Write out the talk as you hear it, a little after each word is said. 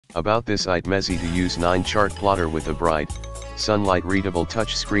About this item, easy to use 9 chart plotter with a bright, sunlight readable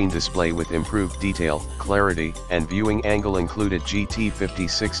touchscreen display with improved detail, clarity, and viewing angle. Included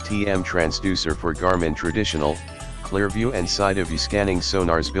GT56 transducer for Garmin traditional, clear view and side of view scanning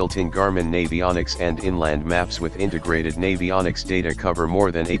sonars, built-in Garmin Navionics and inland maps with integrated Navionics data, cover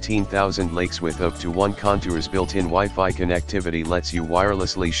more than 18,000 lakes with up to 1 contours. Built-in Wi-Fi connectivity lets you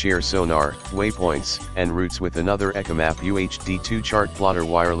wirelessly share sonar, waypoints, and routes with another. ECHOMAP UHD2 chart plotter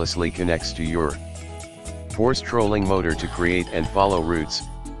wirelessly connects to your force trolling motor to create and follow routes,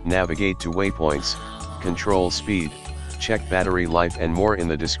 navigate to waypoints, control speed, check battery life and more in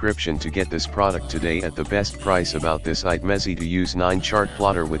the description to get this product today at the best price. About this item, easy to use 9 chart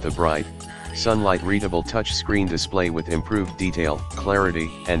plotter with a bright, sunlight readable touchscreen display with improved detail,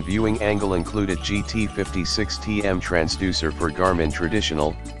 clarity, and viewing angle. Included GT56 transducer for Garmin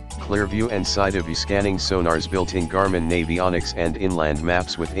traditional, clear view and side of view scanning sonars, built-in Garmin Navionics and inland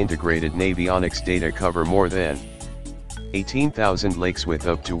maps with integrated Navionics data, cover more than 18,000 lakes with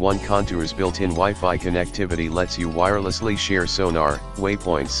up to 1 contours. Built-in Wi-Fi connectivity lets you wirelessly share sonar,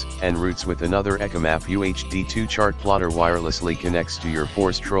 waypoints, and routes with another. ECHOMAP UHD2 chart plotter wirelessly connects to your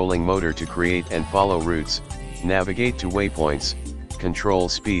force trolling motor to create and follow routes, navigate to waypoints, control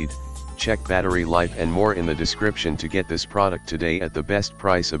speed, check battery life and more in the description to get this product today at the best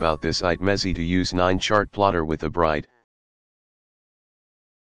price. About this item, easy to use 9 chart plotter with a bright,